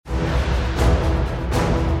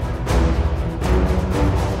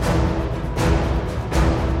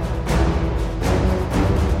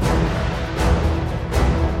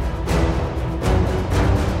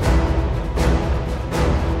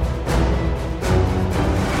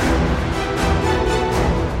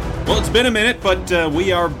Well, it's been a minute, but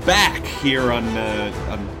we are back here on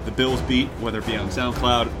the Bills Beat, whether it be on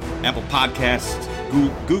SoundCloud, Apple Podcasts,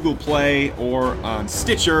 Google Play, or on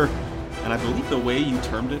Stitcher. And I believe the way you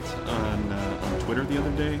termed it on Twitter the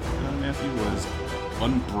other day, Matthew, was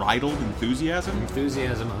unbridled enthusiasm.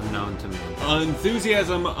 Enthusiasm unknown to mankind.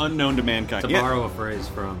 Enthusiasm unknown to mankind. To borrow a phrase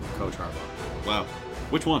from Coach Harbaugh. Wow.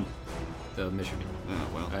 Which one? The Michigan. Oh,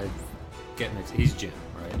 well. I get mixed. He's Jim,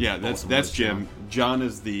 right? Yeah, that's Jim. John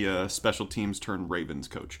is the special teams turned Ravens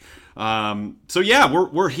coach. So yeah,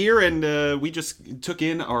 we're here, and we just took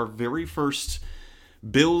in our very first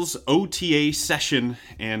Bills OTA session,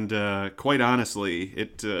 and quite honestly,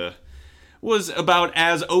 it was about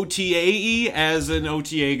as OTA-y as an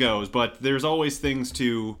OTA goes. But there's always things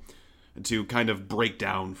to kind of break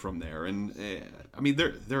down from there, and I mean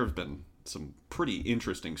there have been some pretty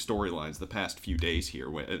interesting storylines the past few days here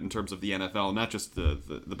in terms of the NFL, not just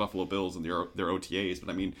the Buffalo Bills and their OTAs, but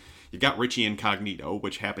I mean, you've got Richie Incognito,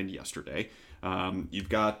 which happened yesterday. You've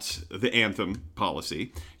got the anthem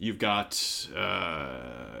policy. You've got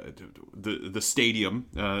the stadium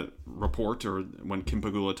report, or when Kim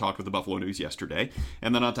Pagula talked with the Buffalo News yesterday.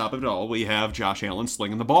 And then on top of it all, we have Josh Allen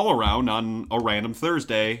slinging the ball around on a random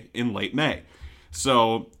Thursday in late May.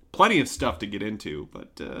 So plenty of stuff to get into,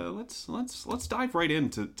 but let's dive right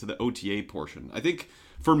into the OTA portion. I think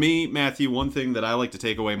for me, Matthew, one thing that I like to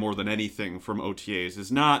take away more than anything from OTAs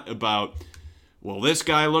is not about, well, this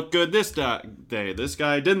guy looked good this day, this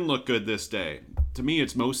guy didn't look good this day. To me,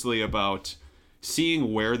 it's mostly about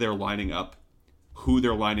seeing where they're lining up, who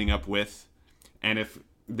they're lining up with, and if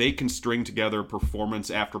they can string together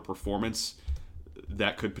performance after performance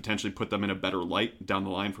that could potentially put them in a better light down the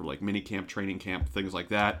line for like mini camp, training camp, things like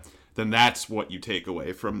that, then that's what you take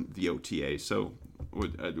away from the OTA. So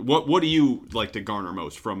what do you like to garner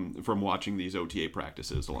most from watching these OTA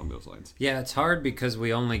practices along those lines? Yeah, it's hard because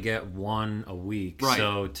we only get one a week. Right.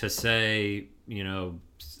 So to say,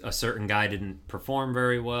 a certain guy didn't perform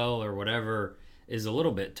very well or whatever is a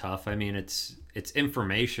little bit tough. I mean, it's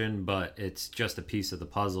information, but it's just a piece of the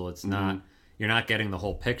puzzle. It's not, you're not getting the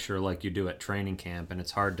whole picture like you do at training camp, and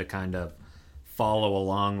it's hard to kind of follow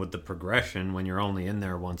along with the progression when you're only in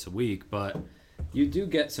there once a week. But you do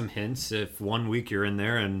get some hints if one week you're in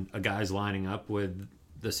there and a guy's lining up with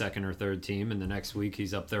the second or third team, and the next week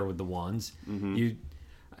he's up there with the ones.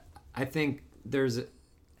 I think there's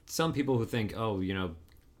some people who think,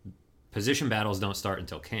 position battles don't start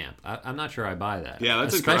until camp. I'm not sure I buy that. Yeah,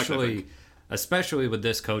 that's incorrect, I think. Especially with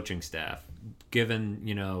this coaching staff,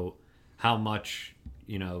 given, how much,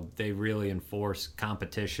 they really enforce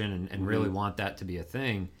competition and really want that to be a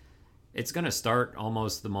thing. It's going to start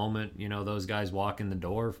almost the moment, those guys walk in the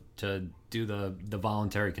door to do the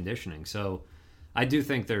voluntary conditioning. So I do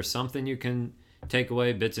think there's something you can take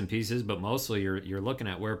away, bits and pieces, but mostly you're looking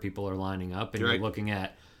at where people are lining up, and you're looking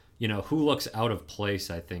at, who looks out of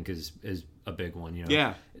place, I think is a big one.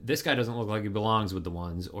 Yeah. This guy doesn't look like he belongs with the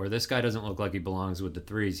ones, or this guy doesn't look like he belongs with the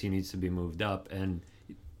threes. He needs to be moved up, and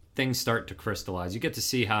things start to crystallize. You get to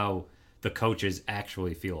see how the coaches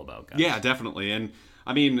actually feel about guys. Yeah, definitely. And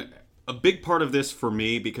I mean, a big part of this for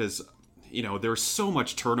me, because there's so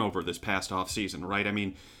much turnover this past offseason, right? I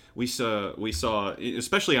mean, we saw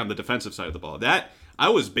especially on the defensive side of the ball, that I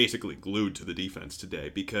was basically glued to the defense today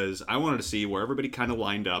because I wanted to see where everybody kind of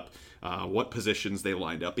lined up, what positions they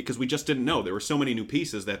lined up, because we just didn't know. There were so many new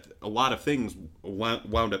pieces that a lot of things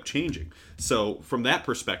wound up changing. So from that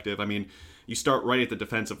perspective, I mean, you start right at the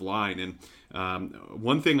defensive line. And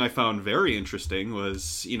one thing I found very interesting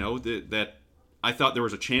was, that I thought there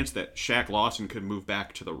was a chance that Shaq Lawson could move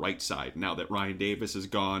back to the right side now that Ryan Davis is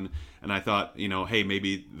gone. And I thought, hey,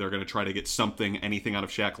 maybe they're going to try to get anything out of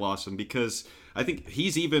Shaq Lawson, because I think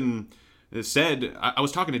he's even said, I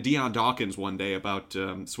was talking to Deion Dawkins one day about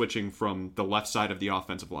switching from the left side of the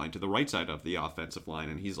offensive line to the right side of the offensive line,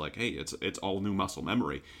 and he's like, hey, it's all new muscle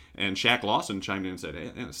memory. And Shaq Lawson chimed in and said,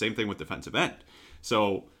 hey, same thing with defensive end.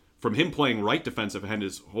 So from him playing right defensive end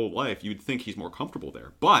his whole life, you'd think he's more comfortable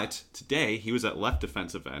there. But today, he was at left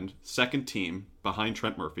defensive end, second team, behind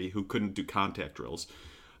Trent Murphy, who couldn't do contact drills.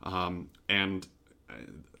 And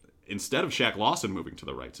instead of Shaq Lawson moving to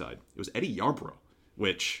the right side, it was Eddie Yarbrough,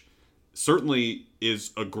 which certainly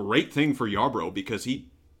is a great thing for Yarbrough because he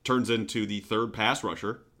turns into the third pass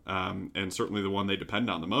rusher, and certainly the one they depend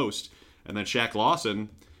on the most. And then Shaq Lawson,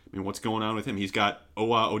 I mean, what's going on with him? He's got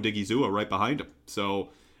Owa Odigizua right behind him. So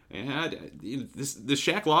this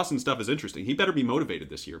Shaq Lawson stuff is interesting. He better be motivated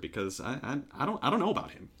this year because I don't know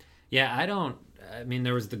about him. Yeah, I mean,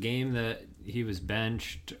 there was the game that he was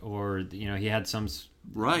benched, or he had some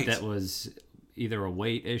right that was either a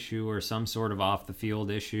weight issue or some sort of off the field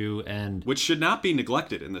issue, and which should not be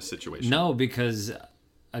neglected in this situation. no, because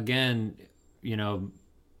again,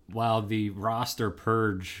 while the roster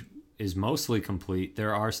purge is mostly complete,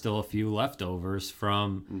 there are still a few leftovers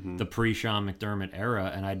from the pre-Sean McDermott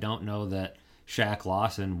era, and I don't know that Shaq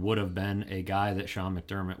Lawson would have been a guy that Sean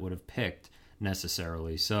McDermott would have picked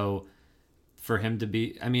necessarily. So for him to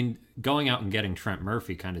be, going out and getting Trent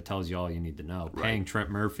Murphy kind of tells you all you need to know. Right. Paying Trent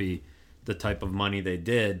Murphy the type of money they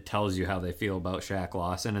did tells you how they feel about Shaq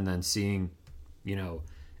Lawson, and then seeing,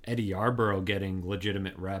 Eddie Yarborough getting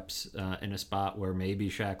legitimate reps in a spot where maybe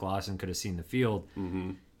Shaq Lawson could have seen the field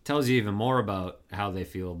tells you even more about how they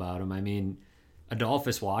feel about him.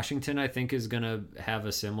 Adolphus Washington, I think, is going to have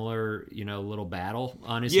a similar, little battle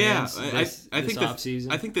on his hands this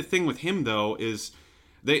offseason. I think the thing with him, though, is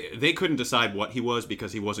they couldn't decide what he was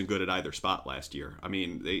because he wasn't good at either spot last year.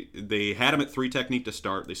 They had him at 3 technique to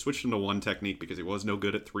start. They switched him to 1 technique because he was no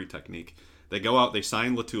good at 3 technique. They go out, they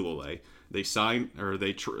sign Latulele. They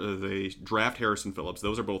draft Harrison Phillips.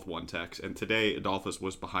 Those are both 1 techs. And today, Adolphus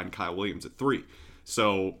was behind Kyle Williams at 3.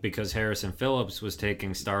 So because Harrison Phillips was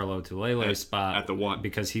taking Starlo Tulele's spot at the 1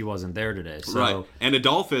 because he wasn't there today. So, right, and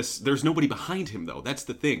Adolphus, there's nobody behind him though. That's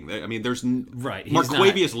the thing. There's right.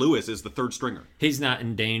 Marquavius Lewis is the 3rd stringer. He's not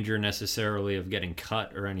in danger necessarily of getting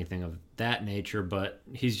cut or anything of that nature, but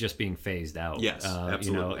he's just being phased out. Yes,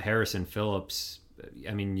 absolutely. Harrison Phillips.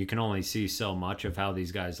 You can only see so much of how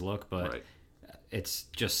these guys look, but. Right. It's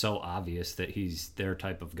just so obvious that he's their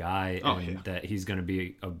type of guy that he's going to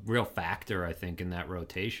be a real factor, I think, in that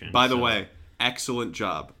rotation. By the way, excellent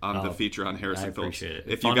job on the feature on Harrison Phillips. I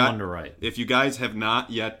appreciate it. Fun one to write. If you guys have not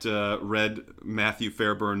yet read Matthew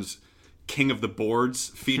Fairburn's King of the Boards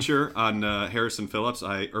feature on Harrison Phillips,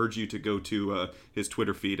 I urge you to go to his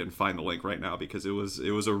Twitter feed and find the link right now, because it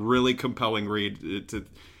was a really compelling read to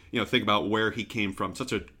think about where he came from.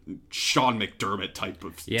 Such a Sean McDermott type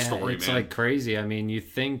of story, it's man. Like crazy. You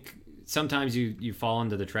think sometimes you fall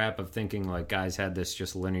into the trap of thinking like guys had this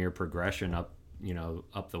just linear progression up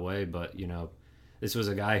the way, but this was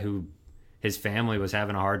a guy who his family was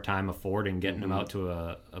having a hard time affording getting him out to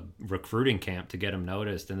a recruiting camp to get him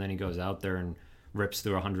noticed, and then he goes out there and rips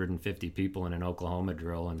through 150 people in an Oklahoma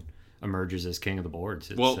drill and emerges as king of the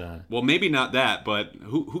boards. Well, maybe not that, but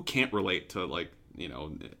who can't relate to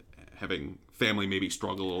having family maybe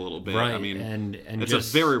struggle a little bit. Right. And it's just,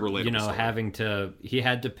 a very relatable story. He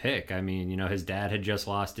had to pick. His dad had just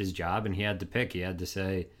lost his job and he had to pick. He had to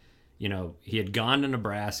say, he had gone to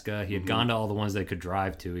Nebraska. He had gone to all the ones they could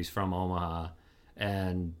drive to. He's from Omaha.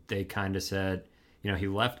 And they kind of said, he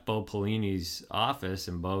left Bo Pelini's office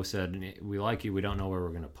and Bo said, "We like you. We don't know where we're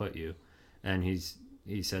going to put you." And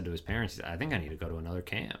he said to his parents, "I think I need to go to another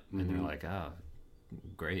camp." And they're like, "Oh,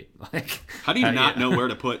 great." How do you not know where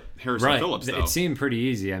to put Harrison Phillips, though? It seemed pretty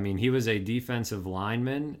easy. He was a defensive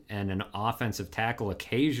lineman and an offensive tackle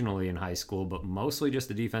occasionally in high school, but mostly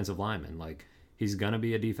just a defensive lineman. He's going to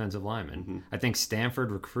be a defensive lineman. I think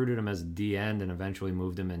Stanford recruited him as a D end and eventually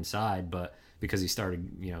moved him inside, but because he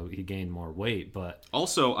started, he gained more weight. But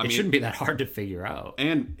also, it shouldn't be that hard to figure out.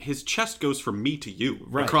 And his chest goes from me to you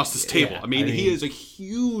across this table. Yeah. He is a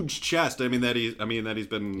huge chest. That he's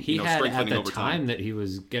been he had strengthening at the over time. That he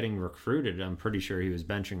was getting recruited. I'm pretty sure he was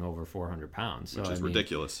benching over 400 pounds, which is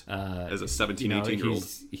ridiculous as a 17, 18-year-old.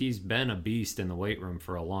 He's been a beast in the weight room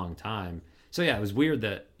for a long time. So yeah, it was weird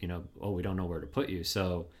that we don't know where to put you.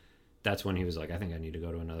 So that's when he was like, "I think I need to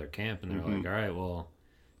go to another camp." And they're like, "All right, well."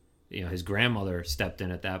 His grandmother stepped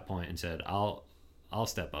in at that point and said, I'll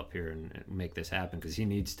step up here and make this happen because he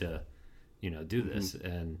needs to, do this."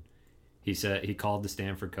 And he said he called the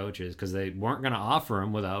Stanford coaches because they weren't going to offer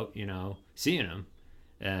him without, seeing him.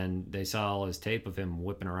 And they saw all his tape of him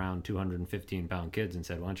whipping around 215-pound kids and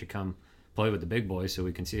said, "Why don't you come play with the big boys so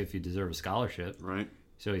we can see if you deserve a scholarship?" Right.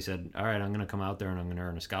 So he said, "All right, I'm going to come out there and I'm going to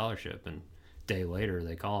earn a scholarship." And a day later,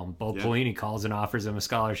 they call him. Bo Pelini calls and offers him a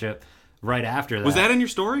scholarship. Right after that. Was that in your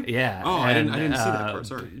story? Yeah. Oh, I didn't see that part.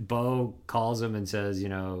 Sorry. Bo calls him and says,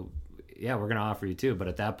 "Yeah, we're going to offer you too." But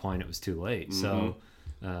at that point, it was too late. So,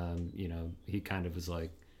 he kind of was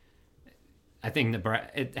like, I think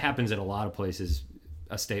it happens at a lot of places.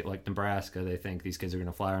 A state like Nebraska, they think these kids are going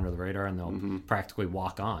to fly under the radar and they'll practically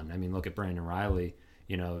walk on. Look at Brandon Riley.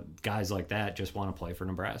 Guys like that just want to play for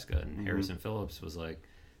Nebraska. And Harrison Phillips was like,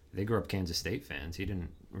 they grew up Kansas State fans. He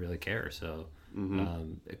didn't really care. So.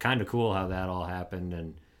 Kind of cool how that all happened,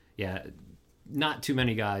 and yeah, not too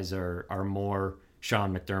many guys are more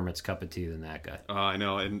Sean McDermott's cup of tea than that guy. I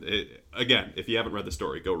know, and again, if you haven't read the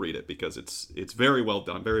story, go read it because it's very well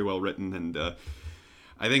done, very well written, and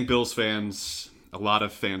I think Bills fans a lot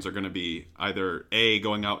of fans are going to be either A,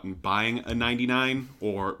 going out and buying a 99,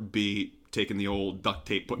 or B, taking the old duct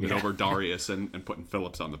tape, putting it over Darius and putting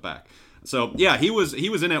Phillips on the back. So yeah, he was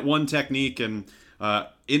in at one technique and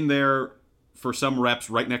in there for some reps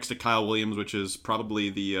right next to Kyle Williams, which is probably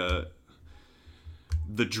the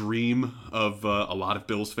dream of a lot of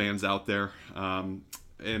Bills fans out there.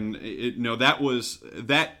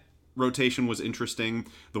 That rotation was interesting.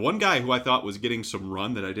 The one guy who I thought was getting some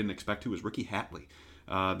run that I didn't expect to was Ricky Hatley,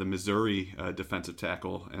 the Missouri defensive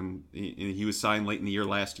tackle, and he was signed late in the year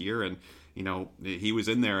last year, and he was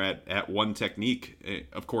in there at one technique.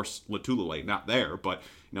 Of course, Latulele not there, but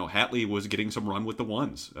Hatley was getting some run with the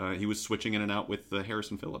ones. He was switching in and out with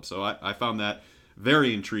Harrison Phillips, so I found that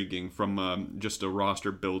very intriguing from just a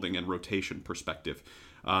roster building and rotation perspective.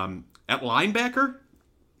 At linebacker,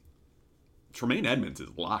 Tremaine Edmonds is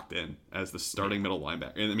locked in as the starting middle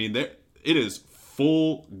linebacker. And I mean, it is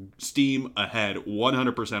full steam ahead,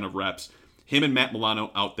 100% of reps. Him and Matt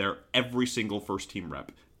Milano out there, every single first team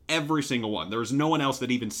rep. Every single one. There's no one else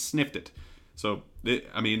that even sniffed it. So,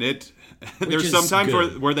 there's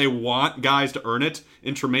sometimes where they want guys to earn it.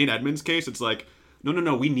 In Tremaine Edmonds' case, it's like,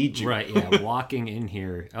 no, we need you. Right, yeah, walking in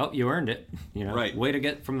here. Oh, you earned it. Right. Way to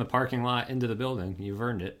get from the parking lot into the building. You've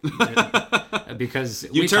earned it. Because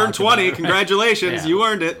you turned 20. Congratulations. Yeah, you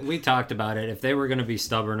earned it. We talked about it. If they were going to be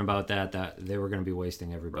stubborn about that they were going to be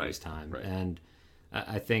wasting everybody's time. Right. And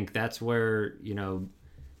I think that's where,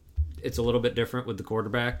 it's a little bit different with the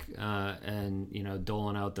quarterback and,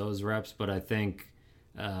 doling out those reps. But I think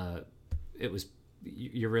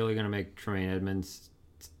you're really going to make Tremaine Edmonds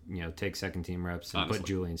take second team reps and put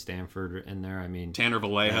Julian Stanford in there. I mean, Tanner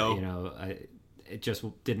Vallejo. It just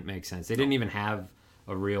didn't make sense. They didn't even have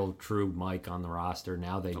a real true Mike on the roster.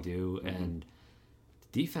 Now they do, and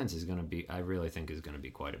the defense I really think is going to be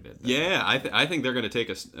quite a bit better. Yeah, I think they're going to take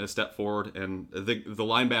a step forward, and the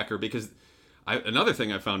linebacker, because another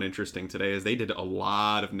thing I found interesting today is they did a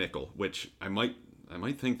lot of nickel, which I might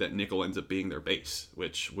think that nickel ends up being their base,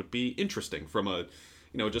 which would be interesting from a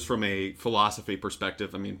just from a philosophy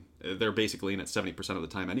perspective. I mean, they're basically in it 70% of the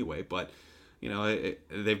time anyway, but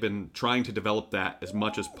they've been trying to develop that as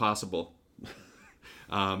much as possible.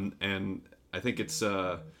 And I think it's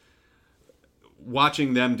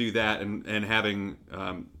watching them do that and having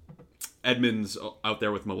Edmonds out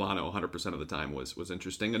there with Milano 100% of the time was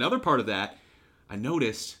interesting. Another part of that, I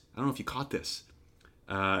noticed, I don't know if you caught this,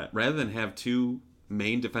 rather than have two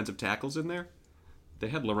main defensive tackles in there, they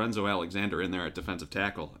had Lorenzo Alexander in there at defensive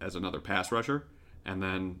tackle as another pass rusher, and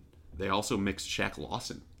then they also mixed Shaq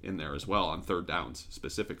Lawson in there as well on third downs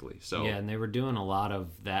specifically. So yeah, and they were doing a lot of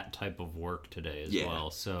that type of work today as well.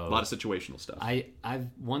 So a lot of situational stuff.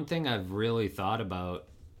 One thing I've really thought about,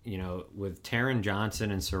 with Taron Johnson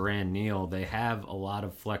and Saran Neal, they have a lot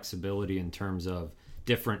of flexibility in terms of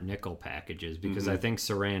different nickel packages, because I think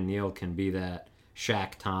Saran Neal can be that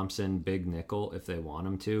Shaq Thompson big nickel if they want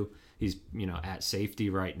him to. He's at safety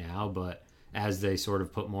right now, but as they sort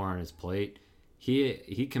of put more on his plate,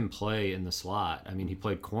 he can play in the slot. I mean, he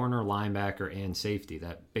played corner, linebacker, and safety.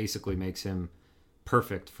 That basically makes him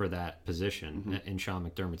perfect for that position in Sean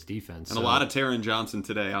McDermott's defense. And a lot of Taron Johnson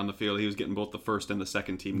today on the field. He was getting both the first and the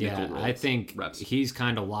second team nickel roles. I think reps. He's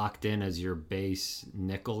kind of locked in as your base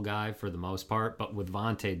nickel guy for the most part. But with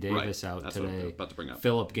Vontae Davis out That's today, what I was about to bring up.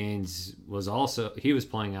 Phillip Gaines was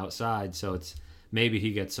playing outside, so it's maybe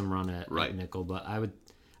he gets some run at nickel. But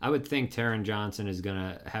I would think Taron Johnson is going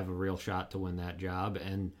to have a real shot to win that job,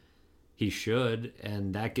 and he should.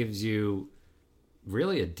 And that gives you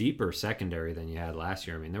really a deeper secondary than you had last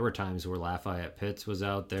year. I mean, there were times where Lafayette Pitts was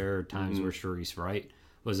out there, times where Sharice Wright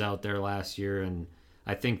was out there last year, and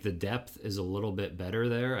I think the depth is a little bit better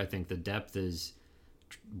there. I think the depth is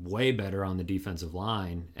way better on the defensive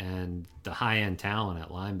line, and the high-end talent at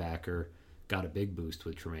linebacker got a big boost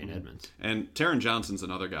with Tremaine Edmonds. And Taron Johnson's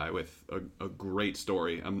another guy with a great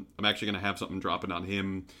story. I'm actually going to have something dropping on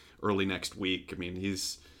him early next week. I mean,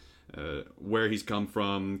 he's where he's come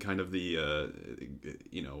from, kind of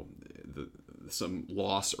some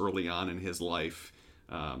loss early on in his life,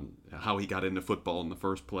 how he got into football in the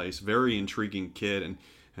first place. Very intriguing kid,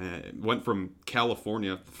 and went from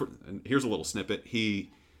California. And here's a little snippet.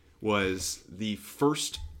 He was the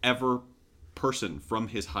first ever person from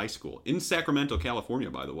his high school in Sacramento,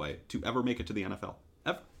 California, by the way, to ever make it to the NFL.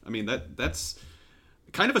 Ever. I mean, that's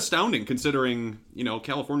kind of astounding considering,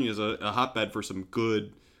 California is a hotbed for some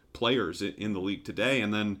good players in the league today.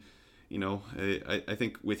 And then, I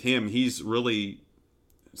think with him, he's really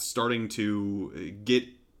starting to get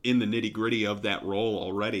in the nitty gritty of that role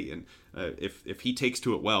already. And if he takes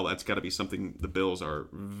to it well, that's got to be something the Bills are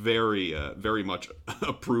very much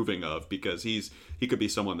approving of, because he could be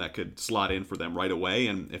someone that could slot in for them right away.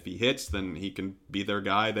 And if he hits, then he can be their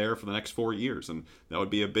guy there for the next 4 years, and that would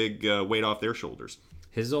be a big weight off their shoulders.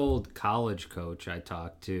 His old college coach I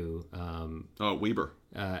talked to, Weber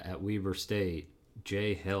at Weber State,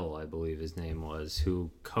 Jay Hill, I believe his name was,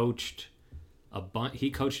 who coached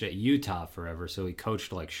he coached at Utah forever, so he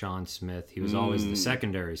coached like Sean Smith. He was always the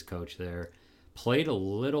secondaries coach there. Played a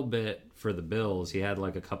little bit for the Bills. He had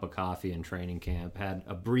like a cup of coffee in training camp, had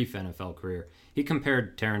a brief NFL career. He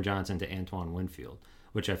compared Taron Johnson to Antoine Winfield,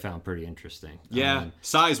 which I found pretty interesting. Yeah,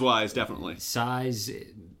 size-wise, definitely. Size,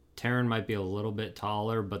 Taron might be a little bit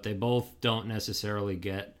taller, but they both don't necessarily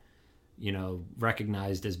get,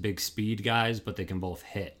 recognized as big speed guys, but they can both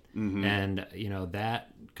hit. Mm-hmm. And, that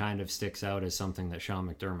kind of sticks out as something that Sean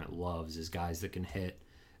McDermott loves, is guys that can hit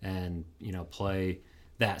and, play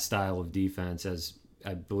that style of defense. As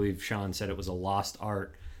I believe Sean said, it was a lost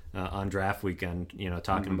art on draft weekend,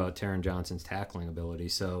 talking about Taron Johnson's tackling ability.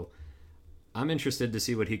 So I'm interested to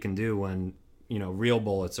see what he can do when, real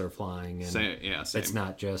bullets are flying. And same. It's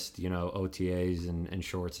not just, OTAs and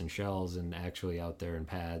shorts and shells, and actually out there in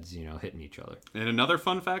pads, hitting each other. And another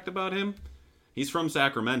fun fact about him, he's from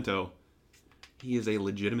Sacramento. He is a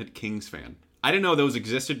legitimate Kings fan. I didn't know those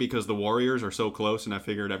existed because the Warriors are so close, and I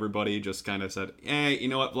figured everybody just kind of said, "Hey, you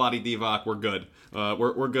know what, Vlade Divac, we're good.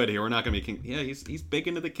 We're good here. We're not going to be King." Yeah, he's big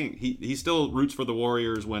into the King. He still roots for the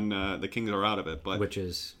Warriors when the Kings are out of it, but which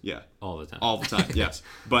is all the time. All the time, yes.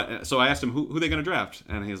 But so I asked him who they going to draft,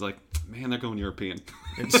 and he's like, "Man, they're going European."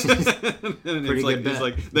 Pretty good bet. He's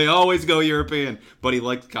like, they always go European, but he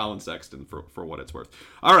liked Colin Sexton for what it's worth.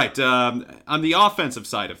 All right, on the offensive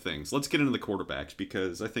side of things, let's get into the quarterbacks,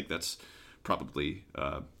 because I think that's probably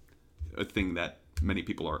a thing that many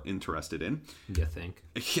people are interested in. You think?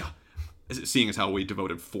 Yeah. Seeing as how we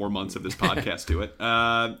devoted 4 months of this podcast to it.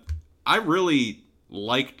 I really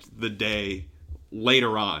liked the day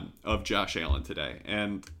later on of Josh Allen today.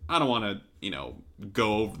 And I don't want to,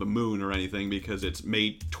 go over the moon or anything, because it's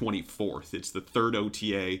May 24th. It's the third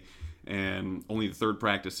OTA and only the third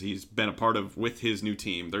practice he's been a part of with his new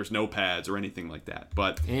team. There's no pads or anything like that.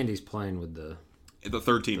 And he's playing with the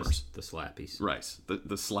third teamers. The slappies. Right.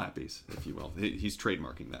 The slappies, if you will. He's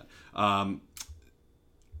trademarking that.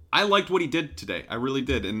 I liked what he did today. I really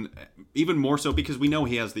did. And even more so because we know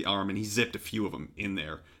he has the arm, and he zipped a few of them in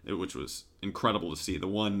there, which was incredible to see. The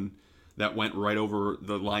one that went right over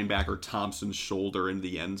the linebacker Thompson's shoulder in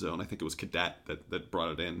the end zone. I think it was Cadet that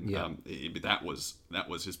brought it in. Yeah. That was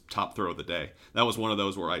his top throw of the day. That was one of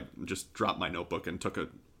those where I just dropped my notebook and took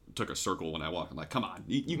a circle when I walked. I'm like, come on,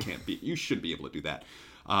 you should be able to do that.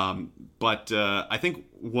 But I think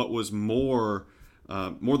what was more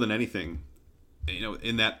than anything,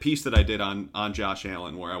 in that piece that I did on Josh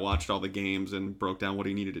Allen, where I watched all the games and broke down what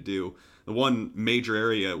he needed to do, the one major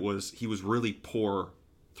area was he was really poor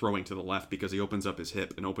throwing to the left, because he opens up his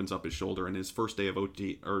hip and opens up his shoulder. And his first day of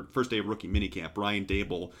rookie minicamp, Brian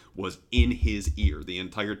Dable was in his ear the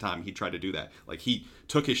entire time he tried to do that. Like, he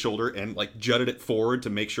took his shoulder and jutted it forward to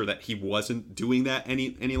make sure that he wasn't doing that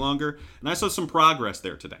any longer. And I saw some progress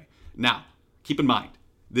there today. Now, keep in mind,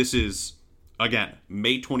 this is, again,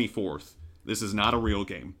 May 24th. This is not a real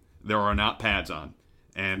game. There are not pads on,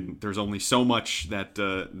 and there's only so much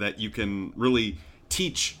that you can really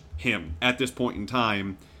teach him at this point in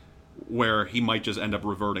time, where he might just end up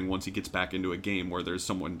reverting once he gets back into a game where there's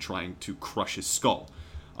someone trying to crush his skull.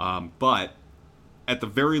 But at the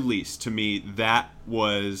very least, to me, that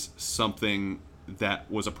was something that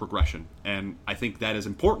was a progression. And I think that is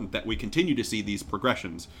important, that we continue to see these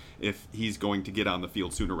progressions if he's going to get on the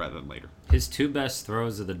field sooner rather than later. His two best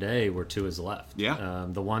throws of the day were to his left. Yeah.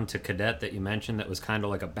 The one to Cadet that you mentioned, that was kind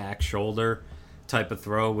of like a back shoulder type of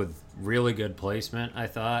throw with really good placement, I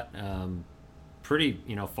thought. Pretty,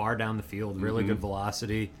 far down the field, really good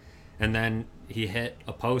velocity. And then he hit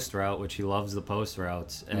a post route, which he loves the post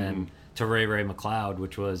routes, and to Ray McLeod,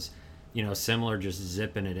 which was, similar, just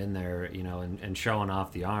zipping it in there, and showing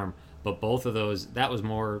off the arm. But both of those, that was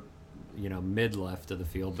more, mid left of the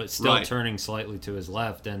field, but still turning slightly to his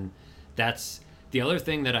left. And that's the other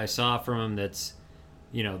thing that I saw from him that's,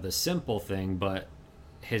 the simple thing, but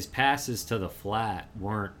his passes to the flat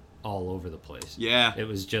weren't all over the place. Yeah. It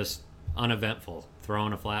was just uneventful.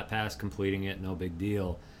 Throwing a flat pass, completing it, no big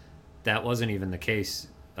deal. That wasn't even the case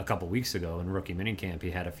a couple weeks ago in rookie minicamp.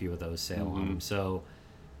 He had a few of those sail on him. So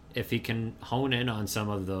if he can hone in on some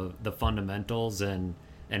of the fundamentals and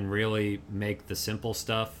really make the simple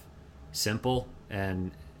stuff simple,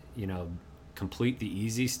 and complete the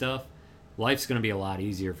easy stuff, life's going to be a lot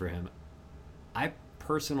easier for him. I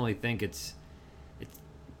personally think it's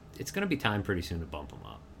going to be time pretty soon to bump him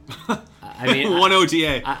up. I mean, one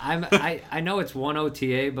OTA. I know it's one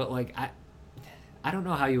OTA, but like I don't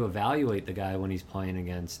know how you evaluate the guy when he's playing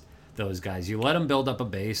against those guys. You let him build up a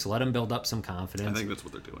base, let him build up some confidence. I think that's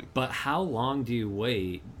what they're doing. But how long do you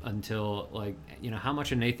wait until, like, how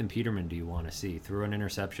much of Nathan Peterman do you want to see? Threw an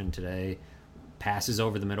interception today, passes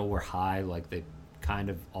over the middle were high, like they kind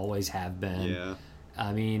of always have been. Yeah.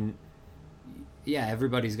 I mean, yeah,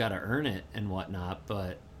 everybody's got to earn it and whatnot,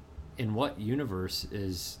 but in what universe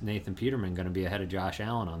is Nathan Peterman going to be ahead of Josh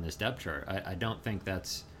Allen on this depth chart? I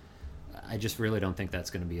just really don't think that's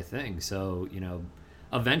going to be a thing. So,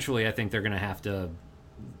 eventually I think they're going to have to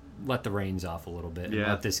let the reins off a little bit and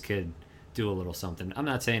let this kid do a little something. I'm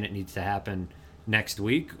not saying it needs to happen next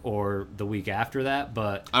week or the week after that,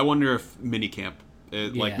 but I wonder if minicamp,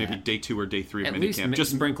 like maybe day 2 or day 3 of minicamp,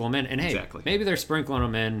 just sprinkle them in. And hey, exactly. Maybe they're sprinkling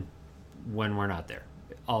them in when we're not there.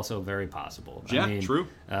 Also very possible. Yeah, true.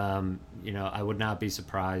 I would not be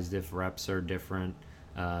surprised if reps are different,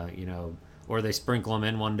 or they sprinkle them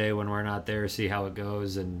in one day when we're not there, see how it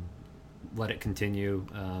goes, and let it continue.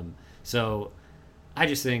 So I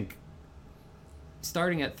just think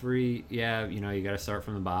starting at 3, you got to start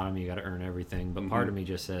from the bottom. You got to earn everything. But part of me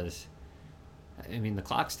just says, I mean, the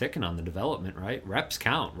clock's ticking on the development, right? Reps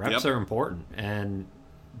count. Reps are important. And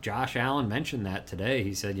Josh Allen mentioned that today.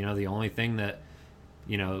 He said, the only thing that,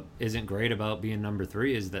 isn't great about being number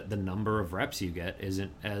 3 is that the number of reps you get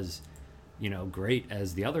isn't as, great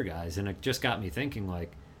as the other guys. And it just got me thinking,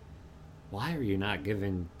 like, why are you not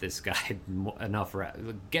giving this guy enough reps?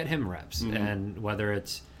 Get him reps. And whether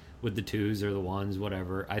it's with the 2s or the 1s,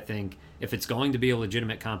 whatever, I think if it's going to be a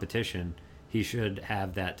legitimate competition, he should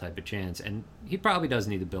have that type of chance. And he probably does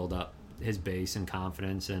need to build up his base and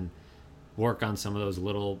confidence and work on some of those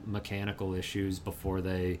little mechanical issues before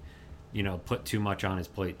they, put too much on his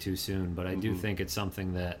plate too soon. But I do think it's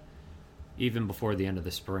something that even before the end of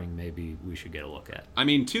the spring, maybe we should get a look at. I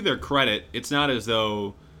mean, to their credit, it's not as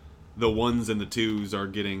though the 1s and the 2s are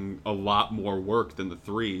getting a lot more work than the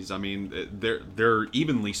 3s. I mean, they're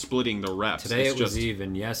evenly splitting the reps. Today it was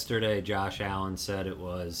even. Yesterday, Josh Allen said it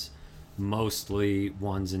was mostly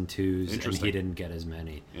 1s and 2s, and he didn't get as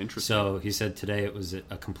many. Interesting. So he said today it was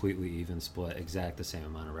a completely even split, exact the same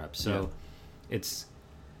amount of reps. So it's,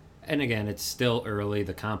 and again, it's still early.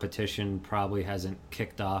 The competition probably hasn't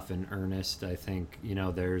kicked off in earnest. I think,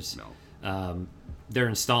 they're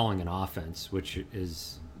installing an offense, which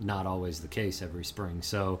is not always the case every spring.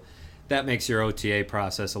 So that makes your OTA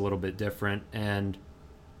process a little bit different. And,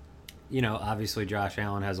 obviously Josh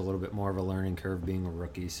Allen has a little bit more of a learning curve being a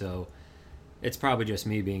rookie. So it's probably just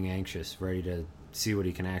me being anxious, ready to see what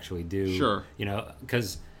he can actually do. Sure.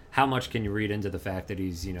 Because how much can you read into the fact that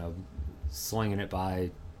he's, slinging it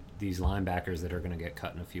by these linebackers that are going to get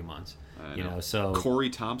cut in a few months? So Corey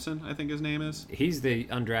Thompson, I think his name is. He's the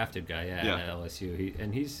undrafted guy, at LSU.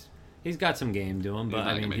 He's got some game to him, but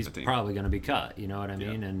I mean, he's probably going to be cut. You know what I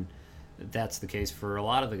mean? And that's the case for a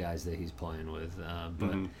lot of the guys that he's playing with.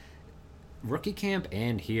 But rookie camp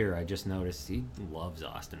and here, I just noticed he loves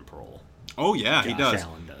Austin Proehl. Oh yeah, he does. Josh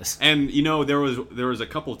Allen does. And there was a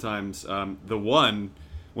couple times. The one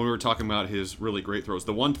when we were talking about his really great throws,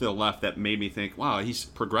 the one to the left that made me think, wow, he's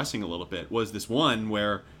progressing a little bit, was this one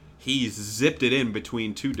where he zipped it in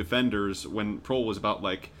between 2 defenders when Proehl was about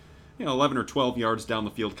 11 or 12 yards down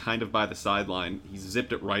the field, kind of by the sideline. He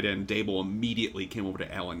zipped it right in. Dable immediately came over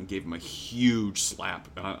to Allen and gave him a huge slap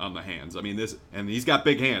on the hands. I mean, and he's got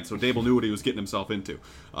big hands, so Dable knew what he was getting himself into.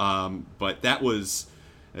 But that was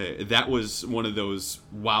one of those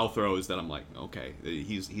wow throws that I'm like, okay,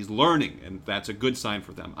 he's learning, and that's a good sign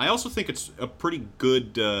for them. I also think it's a pretty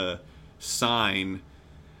good sign.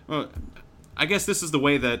 Well, I guess this is the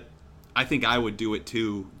way that I think I would do it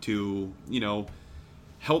too, to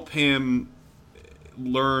help him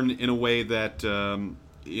learn in a way that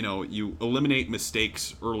you eliminate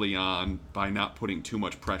mistakes early on by not putting too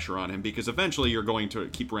much pressure on him, because eventually you're going to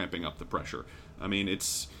keep ramping up the pressure. I mean,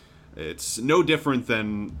 it's no different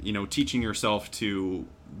than teaching yourself to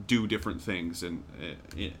do different things, and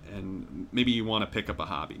maybe you want to pick up a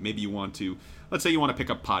hobby. Maybe let's say you want to pick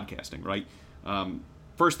up podcasting, right?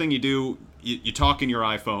 First thing you do, you talk in your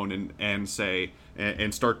iPhone and say,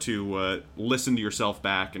 and start to listen to yourself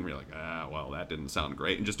back and be like, well, that didn't sound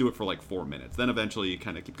great, and just do it for 4 minutes. Then eventually you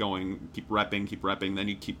kind of keep going, keep repping, then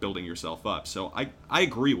you keep building yourself up. So I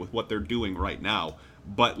agree with what they're doing right now,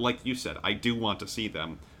 but like you said, I do want to see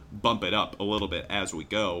them bump it up a little bit as we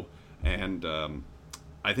go, and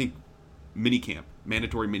I think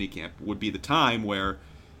mandatory minicamp would be the time where,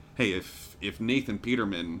 hey, if Nathan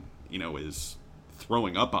Peterman is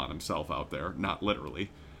throwing up on himself out there, not literally,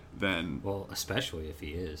 then Well, especially if he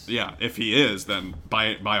is. yeah, if he is, then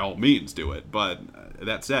by all means do it. But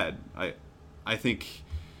that said, I think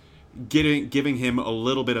giving him a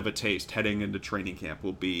little bit of a taste heading into training camp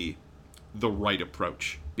will be the right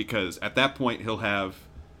approach, because at that point he'll have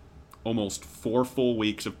almost 4 full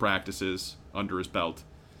weeks of practices under his belt,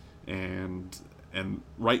 and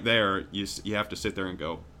right there you have to sit there and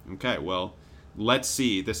go, okay, well, let's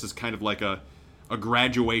see. This is kind of like a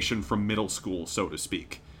graduation from middle school, so to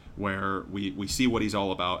speak, where we see what he's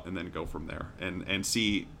all about and then go from there and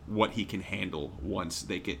see what he can handle once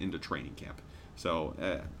they get into training camp. So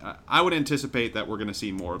I would anticipate that we're going to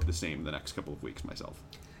see more of the same the next couple of weeks myself.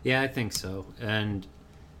 Yeah, I think so. And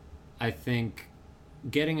I think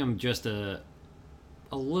getting him just a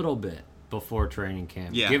little bit before training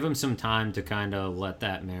camp, give him some time to kind of let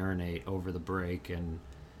that marinate over the break and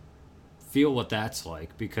feel what that's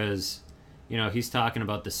like, because he's talking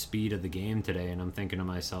about the speed of the game today, and I'm thinking to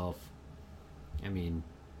myself, I mean,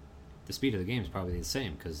 the speed of the game is probably the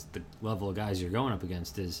same, because the level of guys you're going up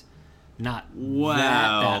against is not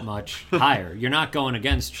that much higher. You're not going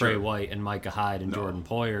against Trey White and Micah Hyde and Jordan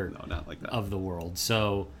Poyer not like that. Of the world.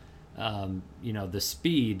 So, the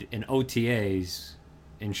speed in OTAs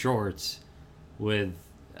in shorts with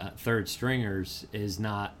third stringers is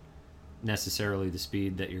not necessarily the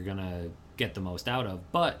speed that you're going to get the most out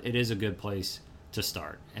of, but it is a good place to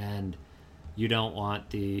start. And you don't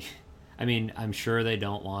want I'm sure they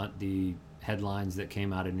don't want the headlines that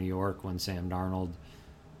came out of New York when Sam Darnold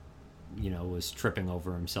was tripping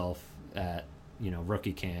over himself at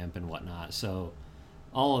rookie camp and whatnot. So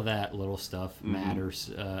all of that little stuff matters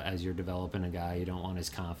as you're developing a guy. You don't want his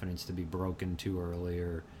confidence to be broken too early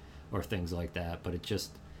or things like that. But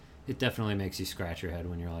it definitely makes you scratch your head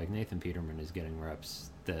when you're like, Nathan Peterman is getting reps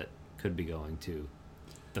that could be going to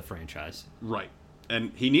the franchise. Right.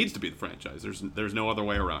 And he needs to be the franchise. There's no other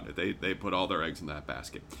way around it. They put all their eggs in that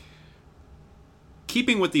basket.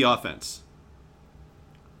 Keeping with the offense,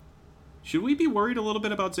 should we be worried a little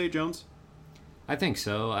bit about Zay Jones? I think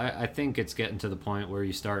so. I think it's getting to the point where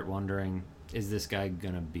you start wondering, is this guy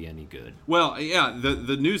going to be any good? Well, yeah,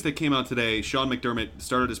 the news that came out today, Sean McDermott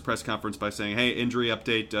started his press conference by saying, hey, injury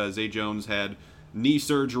update, Zay Jones had knee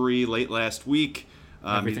surgery late last week.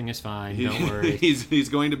 Everything is fine, don't worry. He's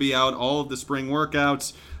going to be out all of the spring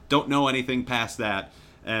workouts. Don't know anything past that.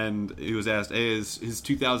 And he was asked, is his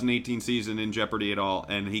 2018 season in jeopardy at all?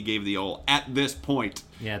 And he gave the old, at this point,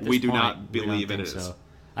 we do not believe it is. So.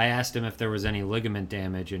 I asked him if there was any ligament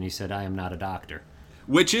damage, and he said, I am not a doctor.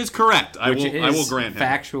 Which is correct. I will grant him.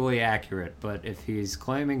 Factually accurate. But if he's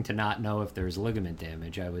claiming to not know if there's ligament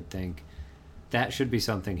damage, I would think that should be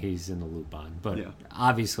something he's in the loop on. But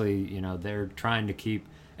obviously, they're trying to keep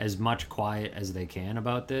as much quiet as they can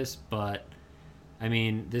about this. But, I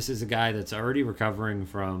mean, this is a guy that's already recovering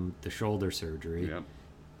from the shoulder surgery. Yep.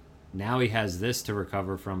 Now he has this to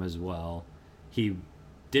recover from as well. He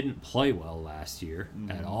didn't play well last year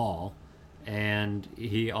at all. And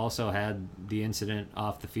he also had the incident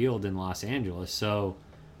off the field in Los Angeles. So,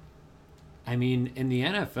 I mean, in the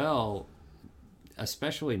NFL,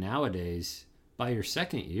 especially nowadays, by your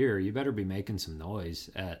second year, you better be making some noise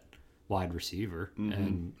at wide receiver.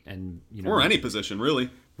 And or any position, really.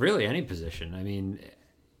 Really, any position. I mean,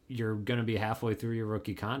 you're going to be halfway through your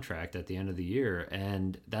rookie contract at the end of the year,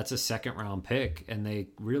 and that's a second-round pick, and they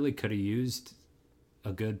really could have used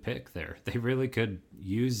a good pick there. They really could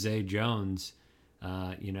use Zay Jones,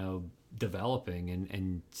 developing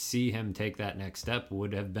and see him take that next step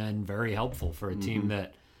would have been very helpful for a team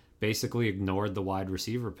that basically ignored the wide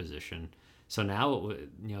receiver position. So now,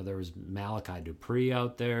 there was Malachi Dupree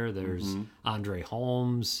out there. There's Andre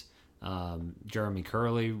Holmes, Jeremy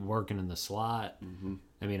Curley working in the slot.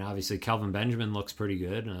 I mean, obviously, Kelvin Benjamin looks pretty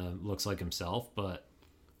good, looks like himself. But,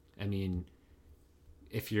 I mean,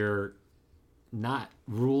 if you're not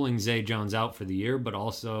ruling Zay Jones out for the year, but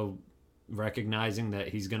also recognizing that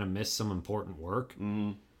he's going to miss some important work.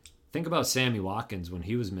 Think about Sammy Watkins when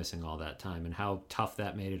he was missing all that time and how tough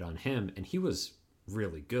that made it on him. And he was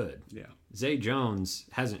really good. Yeah. Zay Jones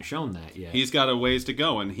hasn't shown that yet. He's got a ways to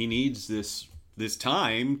go, and he needs this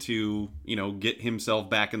time to, get himself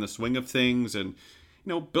back in the swing of things and,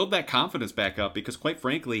 build that confidence back up, because quite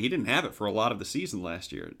frankly, he didn't have it for a lot of the season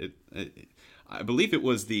last year. I believe it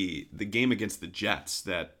was the game against the Jets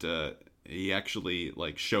that he actually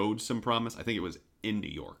showed some promise. I think it was in New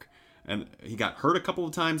York. And he got hurt a couple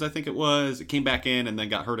of times, I think it was. It came back in and then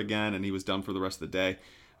got hurt again, and he was done for the rest of the day.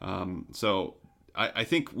 So I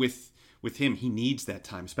think with him, he needs that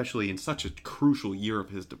time, especially in such a crucial year of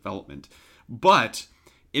his development. But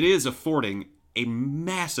it is affording a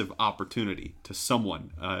massive opportunity to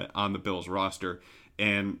someone on the Bills roster.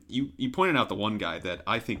 And you pointed out the one guy that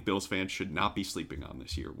I think Bills fans should not be sleeping on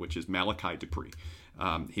this year, which is Malachi Dupree.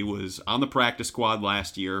 He was on the practice squad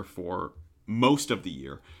last year for most of the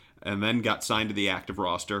year, and then got signed to the active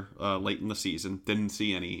roster late in the season. Didn't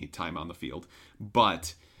see any time on the field.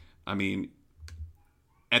 But, I mean,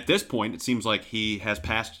 at this point, it seems like he has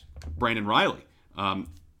passed Brandon Riley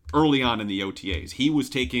early on in the OTAs. He was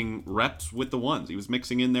taking reps with the ones. He was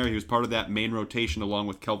mixing in there. He was part of that main rotation along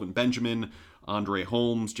with Kelvin Benjamin, Andre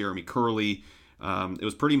Holmes, Jeremy Curley. It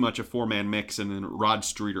was pretty much a four-man mix, and then Rod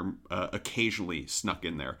Streeter occasionally snuck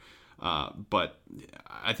in there. But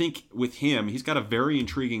I think with him, he's got a very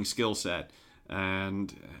intriguing skill set,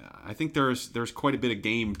 and I think there's quite a bit of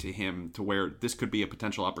game to him to where this could be a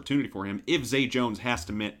potential opportunity for him if Zay Jones has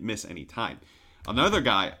to miss any time. Another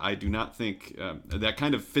guy I do not think that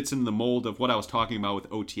kind of fits in the mold of what I was talking about with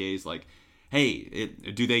OTAs, like, hey,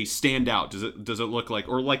 do they stand out? Does it look like,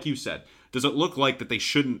 or like you said, does it look like that they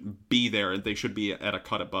shouldn't be there and they should be at a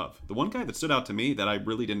cut above? The one guy that stood out to me that I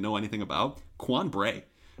really didn't know anything about, Quan Bray.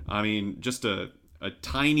 I mean, just a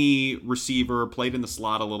tiny receiver, played in the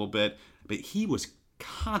slot a little bit, but he was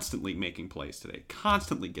constantly making plays today,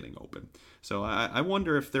 constantly getting open. So I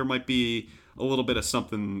wonder if there might be a little bit of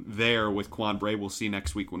something there with Quan Bray. We'll see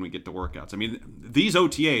next week when we get to workouts. I mean, these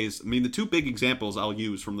OTAs, the two big examples I'll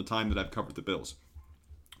use from the time that I've covered the Bills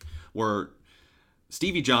were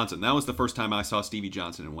Stevie Johnson. That was the first time I saw Stevie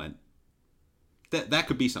Johnson and went, that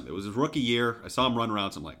could be something. It was his rookie year. I saw him run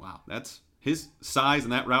routes. I'm like, wow, that's his size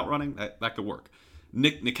and that route running, that could work.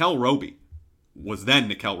 Nickel Roby was then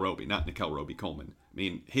Nickel Roby, not Nickel Roby Coleman. I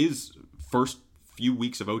mean, his first few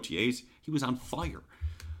weeks of OTAs, he was on fire.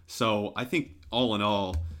 So I think all in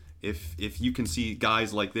all, if you can see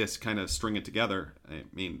guys like this kind of string it together, I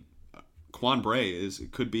mean, Quan Bray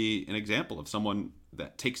could be an example of someone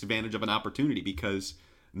that takes advantage of an opportunity, because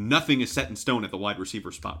nothing is set in stone at the wide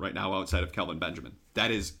receiver spot right now outside of Kelvin Benjamin.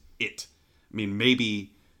 That is it. I mean,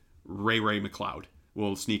 maybe Ray McLeod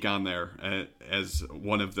will sneak on there as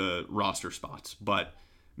one of the roster spots, but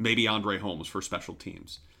maybe Andre Holmes for special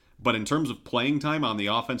teams. But in terms of playing time on the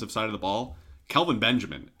offensive side of the ball, Kelvin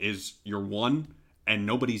Benjamin is your one, and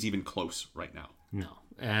nobody's even close right now. No.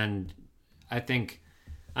 And I think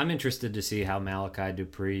I'm interested to see how Malachi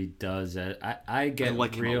Dupree does it. I get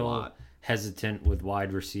like real hesitant with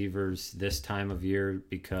wide receivers this time of year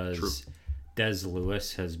because True. Des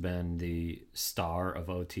Lewis has been the star of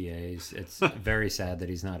OTAs. It's very sad that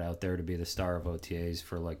he's not out there to be the star of OTAs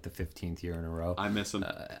for like the 15th year in a row. I miss him.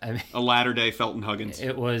 A latter-day Felton Huggins.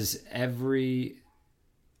 It was every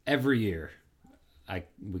year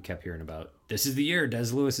we kept hearing about, this is the year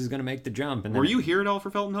Des Lewis is going to make the jump. And then Were you here at all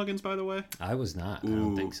for Felton Huggins, by the way? I was not. Ooh, I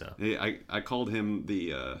don't think so. I called him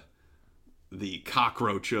the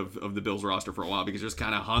cockroach of the Bills roster for a while, because he just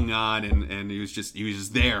kind of hung on and he was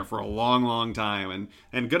just there for a long time,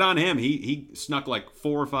 and good on him. He snuck like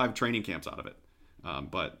 4 or 5 training camps out of it.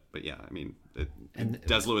 But yeah, I mean,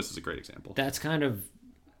 Des Lewis is a great example. That's kind of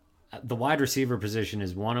the wide receiver position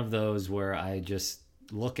is one of those where I just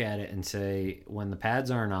look at it and say, when the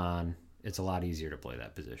pads aren't on, it's a lot easier to play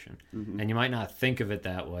that position. Mm-hmm. And you might not think of it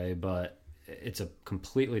that way, but it's a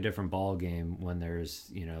completely different ball game when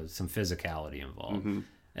there's, some physicality involved. Mm-hmm.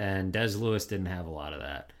 And Des Lewis didn't have a lot of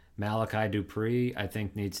that. Malachi Dupree, I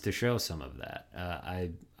think, needs to show some of that.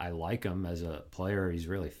 I like him as a player. He's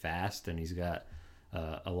really fast, and he's got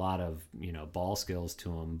a lot of ball skills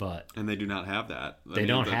to him. But and they do not have that. They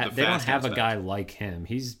don't have a guy like him.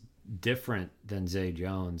 He's different than Zay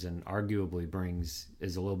Jones, and arguably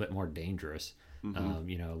is a little bit more dangerous.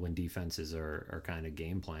 Mm-hmm. When defenses are kind of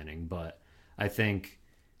game planning. But I think,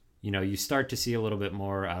 you start to see a little bit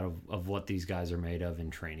more out of what these guys are made of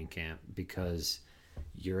in training camp, because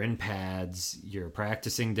you're in pads, you're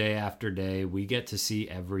practicing day after day. We get to see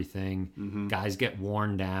everything. Mm-hmm. Guys get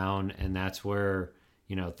worn down, and that's where,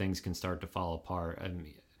 things can start to fall apart. I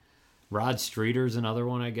mean, Rod Streeter's another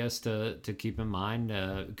one, I guess, to keep in mind,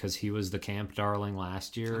 because he was the camp darling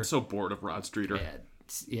last year. I'm so bored of Rod Streeter.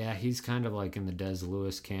 Yeah, he's kind of like in the Des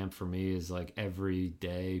Lewis camp for me. Is like every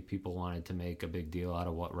day people wanted to make a big deal out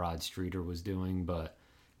of what Rod Streeter was doing, but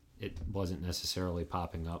it wasn't necessarily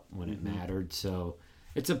popping up when it mattered. So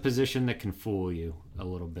it's a position that can fool you a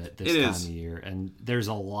little bit this time of year. And there's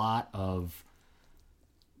a lot of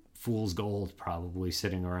fool's gold probably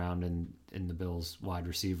sitting around in the Bills wide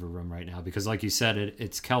receiver room right now, because like you said,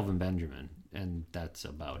 it's Kelvin Benjamin, and that's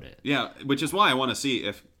about it. Yeah, which is why I want to see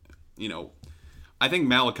if, I think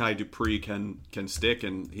Malachi Dupree can stick,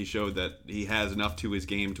 and he showed that he has enough to his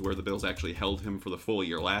game to where the Bills actually held him for the full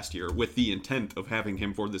year last year with the intent of having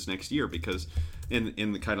him for this next year, because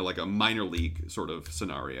in the kind of like a minor league sort of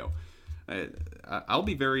scenario. I'll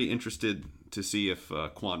be very interested to see if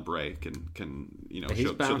Quan Bray can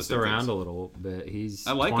he's bounced around a little bit. He's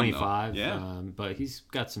 25, but he's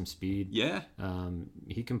got some speed. Yeah,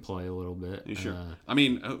 he can play a little bit. You sure? I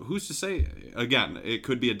mean, who's to say? Again, it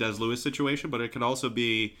could be a Des Lewis situation, but it could also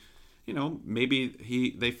be,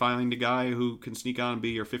 maybe they find a guy who can sneak on and be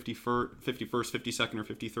your 51st, 52nd, or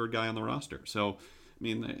 53rd guy on the roster. So, I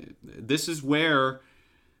mean, this is where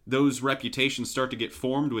those reputations start to get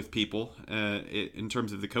formed with people in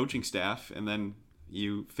terms of the coaching staff, and then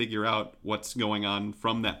you figure out what's going on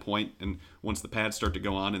from that point, and once the pads start to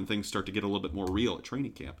go on and things start to get a little bit more real at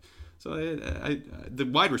training camp. So the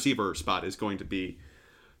wide receiver spot is going to be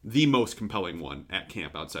the most compelling one at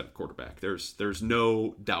camp outside of quarterback. There's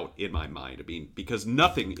no doubt in my mind. I mean, because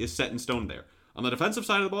nothing is set in stone there. On the defensive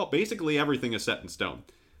side of the ball, basically everything is set in stone.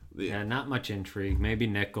 Yeah, not much intrigue. Maybe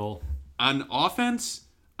nickel. On offense,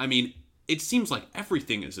 I mean, it seems like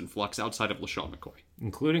everything is in flux outside of LaShawn McCoy.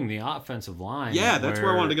 Including the offensive line. Yeah, that's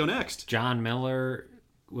where I wanted to go next. John Miller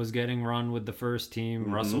was getting run with the first team.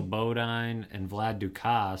 Mm-hmm. Russell Bodine and Vlad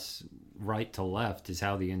Dukas, right to left, is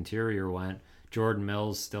how the interior went. Jordan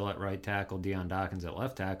Mills still at right tackle. Deion Dawkins at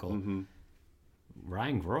left tackle. Mm-hmm.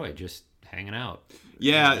 Ryan Groy just hanging out.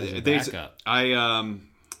 Yeah,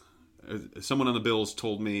 someone on the Bills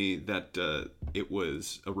told me that it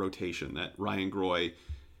was a rotation, that Ryan Groy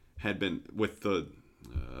had been with the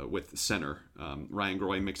center. Ryan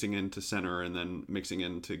Groy mixing into center and then mixing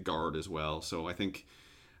into guard as well. So I think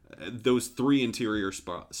those three interior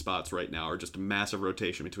spots right now are just a massive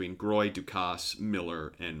rotation between Groy, Dukas,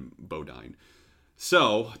 Miller, and Bodine.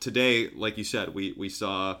 So today, like you said, we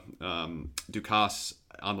saw Dukas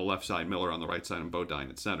on the left side, Miller on the right side, and Bodine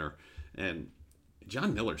at center. And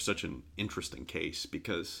John Miller's such an interesting case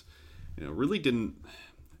because, really didn't.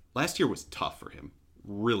 Last year was tough for him,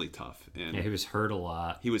 really tough. And yeah, he was hurt a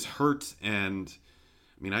lot. He was hurt, and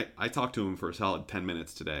I mean, I talked to him for a solid 10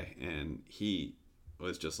 minutes today, and he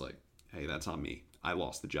was just like, "Hey, that's on me. I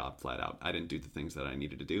lost the job flat out. I didn't do the things that I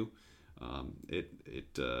needed to do."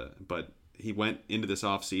 But he went into this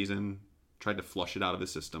off season, tried to flush it out of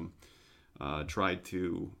his system, tried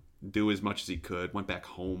to do as much as he could, went back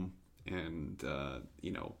home, and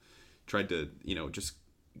tried to just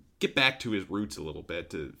get back to his roots a little bit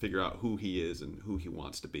to figure out who he is and who he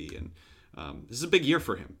wants to be. And this is a big year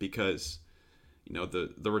for him because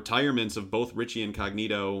the retirements of both Richie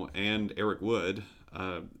Incognito and Eric Wood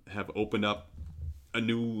have opened up a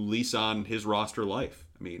new lease on his roster life.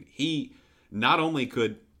 I mean, he not only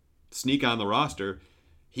could sneak on the roster,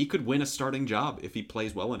 he could win a starting job if he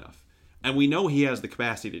plays well enough. And we know he has the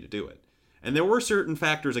capacity to do it. And there were certain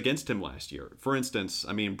factors against him last year. For instance,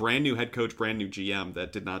 I mean, brand new head coach, brand new GM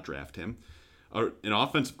that did not draft him, an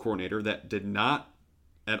offensive coordinator that did not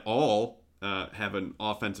at all have an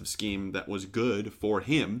offensive scheme that was good for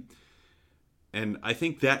him. And I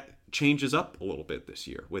think that changes up a little bit this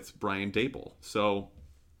year with Brian Daboll. So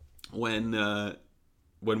when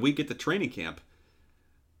we get to training camp,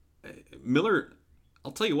 Miller,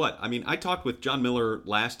 I'll tell you what. I mean, I talked with John Miller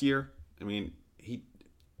last year. I mean,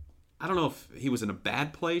 I don't know if he was in a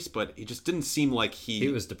bad place, but he just didn't seem like he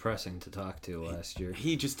was depressing to talk to last year.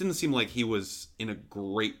 He just didn't seem like he was in a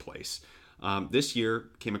great place. This year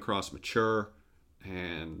came across mature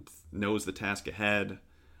and knows the task ahead.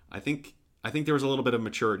 I think there was a little bit of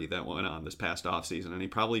maturity that went on this past offseason, and he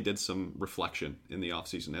probably did some reflection in the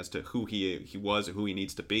offseason as to who he was and who he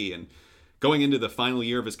needs to be. And going into the final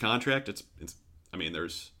year of his contract,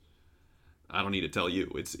 I don't need to tell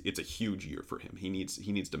you, it's a huge year for him. He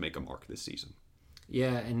needs to make a mark this season.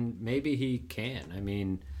 Yeah, and maybe he can. I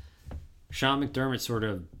mean, Sean McDermott sort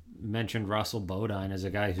of mentioned Russell Bodine as a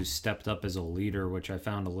guy who stepped up as a leader, which I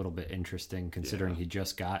found a little bit interesting considering he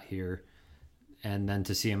just got here. And then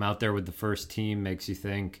to see him out there with the first team makes you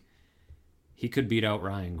think he could beat out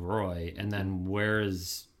Ryan Groy. And then where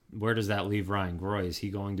does that leave Ryan Groy? Is he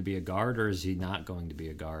going to be a guard or is he not going to be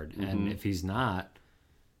a guard? Mm-hmm. And if he's not,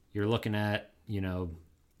 you're looking at,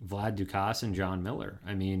 Vlad Dukas and John Miller.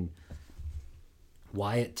 I mean,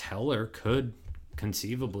 Wyatt Teller could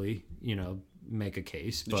conceivably, make a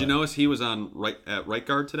case. Did you notice he was on right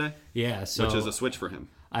guard today? Yeah, so which is a switch for him.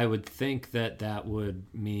 I would think that would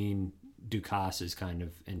mean Dukas is kind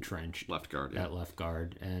of entrenched left guard at left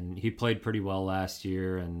guard, and he played pretty well last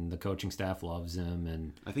year, and the coaching staff loves him.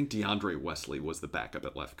 And I think DeAndre Wesley was the backup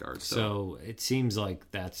at left guard. So it seems like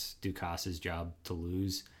that's Dukas's job to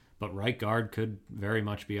lose. But right guard could very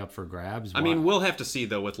much be up for grabs. I mean, we'll have to see,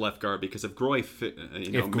 though, with left guard, because if Groy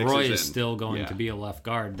if Groy is still going yeah. to be a left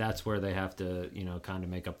guard, that's where they have to, kind of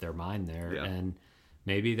make up their mind there. Yeah. And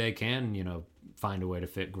maybe they can, find a way to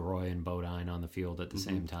fit Groy and Bodine on the field at the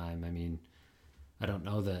same time. I mean, I don't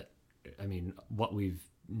know that. I mean, what we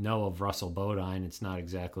know of Russell Bodine, it's not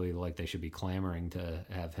exactly like they should be clamoring to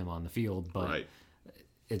have him on the field, but right.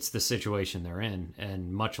 It's the situation they're in.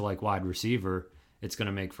 And much like wide receiver, it's going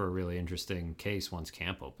to make for a really interesting case once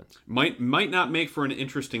camp opens. Might not make for an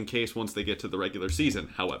interesting case once they get to the regular season,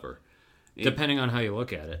 however. Depending on how you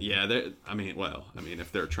look at it. Yeah,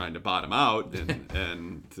 if they're trying to bottom out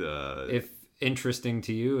and if interesting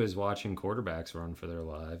to you is watching quarterbacks run for their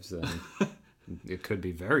lives, then it could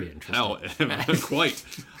be very interesting. Hell, quite.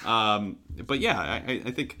 But yeah,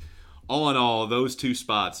 I think all in all, those two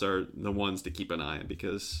spots are the ones to keep an eye on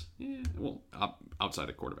because, outside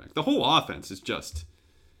of quarterback, the whole offense is just.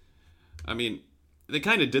 I mean, they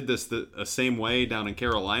kind of did this the same way down in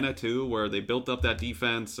Carolina too, where they built up that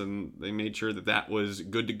defense and they made sure that was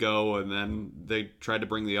good to go, and then they tried to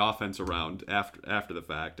bring the offense around after the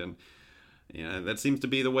fact, and that seems to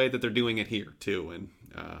be the way that they're doing it here too. And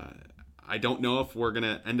I don't know if we're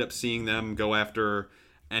gonna end up seeing them go after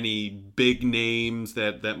any big names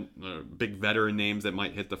that big veteran names that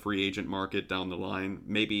might hit the free agent market down the line.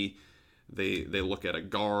 Maybe they look at a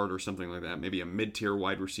guard or something like that, maybe a mid-tier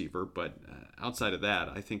wide receiver. But outside of that,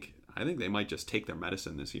 I think they might just take their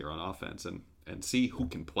medicine this year on offense and see who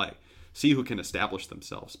can play, see who can establish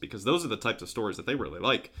themselves, because those are the types of stories that they really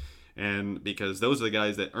like, and because those are the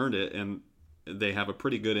guys that earned it, and they have a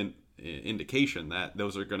pretty good indication that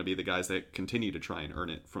those are going to be the guys that continue to try and earn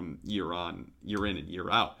it from year in and year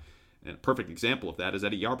out. And a perfect example of that is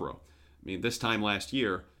Eddie Yarbrough. I mean, this time last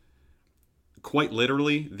year, quite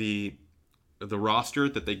literally, the roster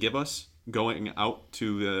that they give us going out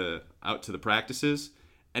to the practices,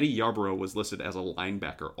 Eddie Yarbrough was listed as a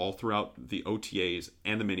linebacker all throughout the OTAs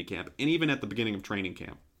and the minicamp, and even at the beginning of training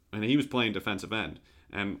camp. And he was playing defensive end.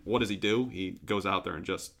 And what does he do? He goes out there and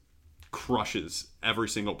just crushes every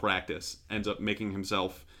single practice, ends up making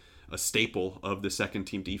himself a staple of the second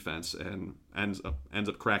team defense, and ends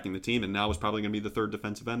up cracking the team, and now is probably going to be the third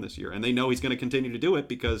defensive end this year. And they know he's going to continue to do it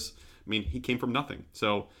because, I mean, he came from nothing.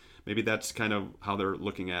 So maybe that's kind of how they're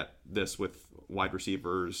looking at this with wide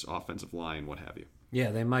receivers, offensive line, what have you.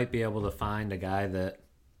 Yeah, they might be able to find a guy that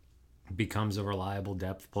becomes a reliable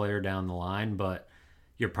depth player down the line, but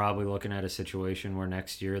you're probably looking at a situation where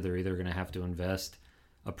next year they're either going to have to invest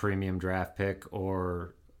a premium draft pick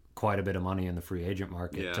or quite a bit of money in the free agent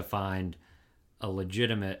market to find a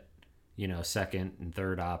legitimate, second and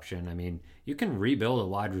third option. I mean, you can rebuild a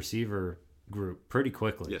wide receiver group pretty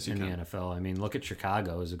quickly in the NFL. I mean, look at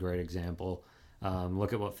Chicago as a great example.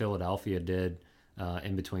 Look at what Philadelphia did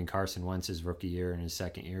in between Carson Wentz's rookie year and his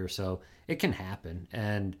second year. So it can happen,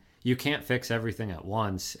 and you can't fix everything at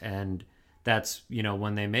once. And that's,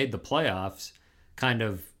 when they made the playoffs, kind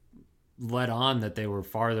of let on that they were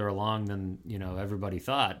farther along than everybody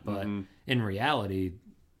thought, but in reality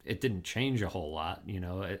it didn't change a whole lot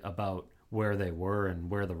about where they were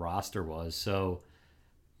and where the roster was. So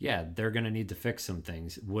yeah, they're going to need to fix some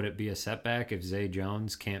things. Would it be a setback if Zay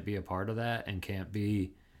Jones can't be a part of that and can't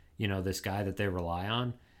be this guy that they rely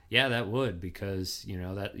on? Yeah, that would, because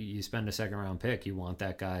that you spend a second round pick, you want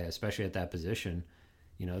that guy, especially at that position,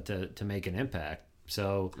 to make an impact.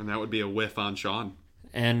 So, and that would be a whiff on Sean.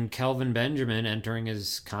 And Kelvin Benjamin entering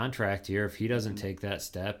his contract here, if he doesn't take that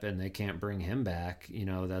step and they can't bring him back,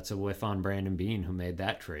 that's a whiff on Brandon Beane, who made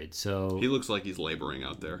that trade. So he looks like he's laboring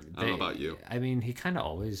out there. I don't know about you. I mean, he kind of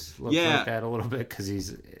always looks like that a little bit, because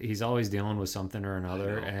he's always dealing with something or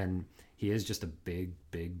another, and he is just a big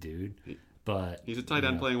dude. But he's a tight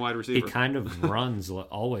end playing wide receiver. He kind of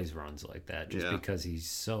always runs like that, just because he's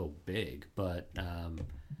so big. But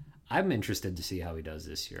I'm interested to see how he does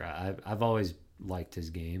this year. I've always liked his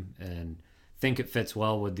game and think it fits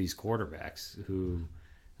well with these quarterbacks who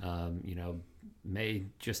may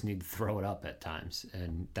just need to throw it up at times,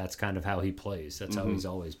 and that's kind of how he plays. That's how he's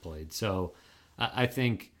always played. So I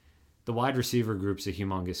think the wide receiver group's a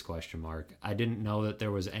humongous question mark. I didn't know that there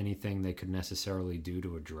was anything they could necessarily do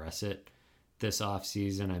to address it this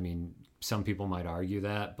offseason. I mean, some people might argue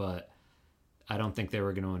that, but I don't think they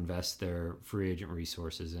were going to invest their free agent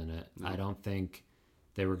resources in it. I don't think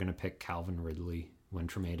they were going to pick Calvin Ridley when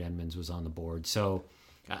Tremaine Edmonds was on the board. So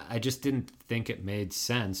I just didn't think it made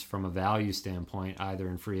sense from a value standpoint, either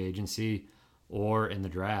in free agency or in the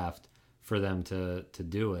draft, for them to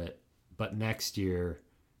do it. But next year,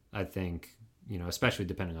 I think, especially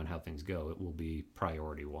depending on how things go, it will be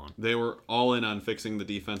priority one. They were all in on fixing the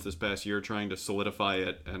defense this past year, trying to solidify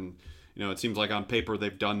it. And, it seems like on paper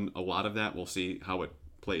they've done a lot of that. We'll see how it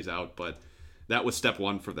plays out. But that was step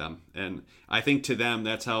one for them. And I think to them,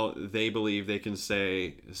 that's how they believe they can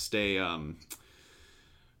stay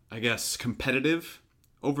I guess, competitive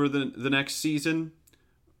over the next season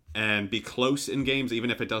and be close in games,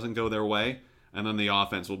 even if it doesn't go their way. And then the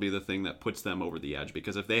offense will be the thing that puts them over the edge.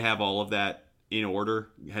 Because if they have all of that in order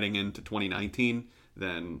heading into 2019,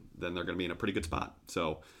 then they're going to be in a pretty good spot.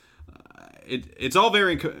 So it's all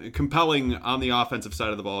very compelling on the offensive side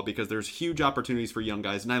of the ball because there's huge opportunities for young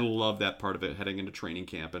guys. And I love that part of it heading into training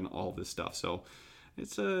camp and all this stuff. So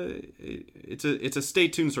it's a stay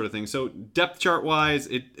tuned sort of thing. So depth chart wise,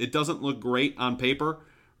 it doesn't look great on paper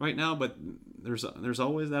right now, but there's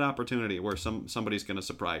always that opportunity where somebody's going to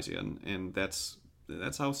surprise you, and that's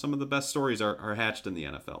how some of the best stories are hatched in the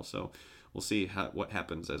NFL. So we'll see what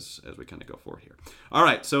happens as we kind of go forward here. All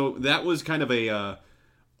right, so that was kind of a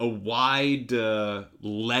wide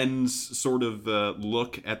lens sort of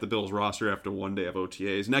look at the Bills roster after one day of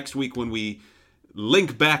OTAs. Next week when we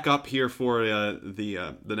link back up here for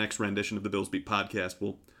the next rendition of the Bills Beat podcast,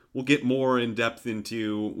 we'll get more in depth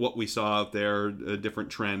into what we saw out there, different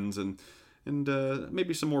trends, and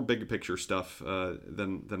maybe some more big picture stuff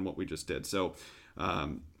than what we just did. So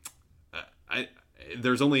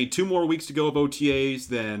there's only 2 more weeks to go of OTAs.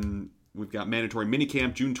 Then we've got mandatory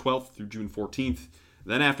minicamp June 12th through June 14th.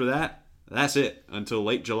 Then after that, that's it until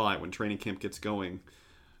late July when training camp gets going.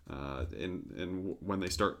 And when they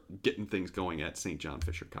start getting things going at St. John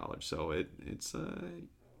Fisher College. So it's going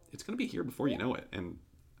to be here before you know it. And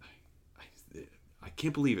I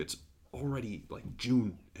can't believe it's already like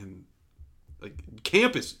June and like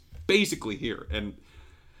camp is basically here. And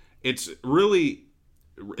it's really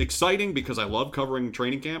exciting because I love covering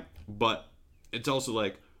training camp, but it's also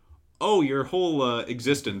like, oh, your whole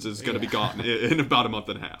existence is going to be gone in about a month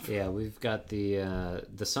and a half. Yeah, we've got the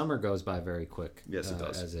summer goes by very quick. Yes, it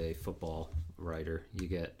does. As a football writer,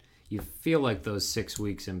 you feel like those 6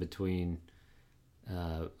 weeks in between,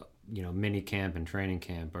 mini camp and training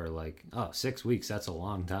camp are like, 6 weeks, that's a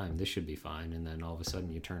long time. This should be fine. And then all of a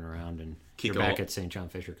sudden you turn around and you're back at St. John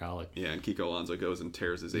Fisher College. Yeah, and Kiko Alonso goes and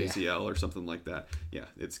tears his ACL or something like that. Yeah,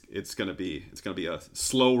 it's gonna be a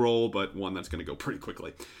slow roll, but one that's gonna go pretty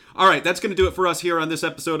quickly. All right, that's gonna do it for us here on this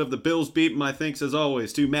episode of the Bills Beat. My thanks as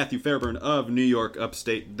always to Matthew Fairburn of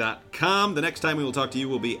NewYorkUpstate.com. The next time we will talk to you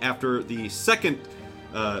will be after the second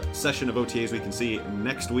session of OTAs we can see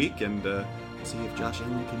next week, and see if Josh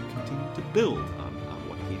Allen can continue to build on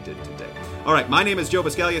what he did today. All right, my name is Joe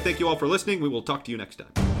Biscaglia. Thank you all for listening. We will talk to you next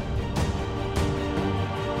time.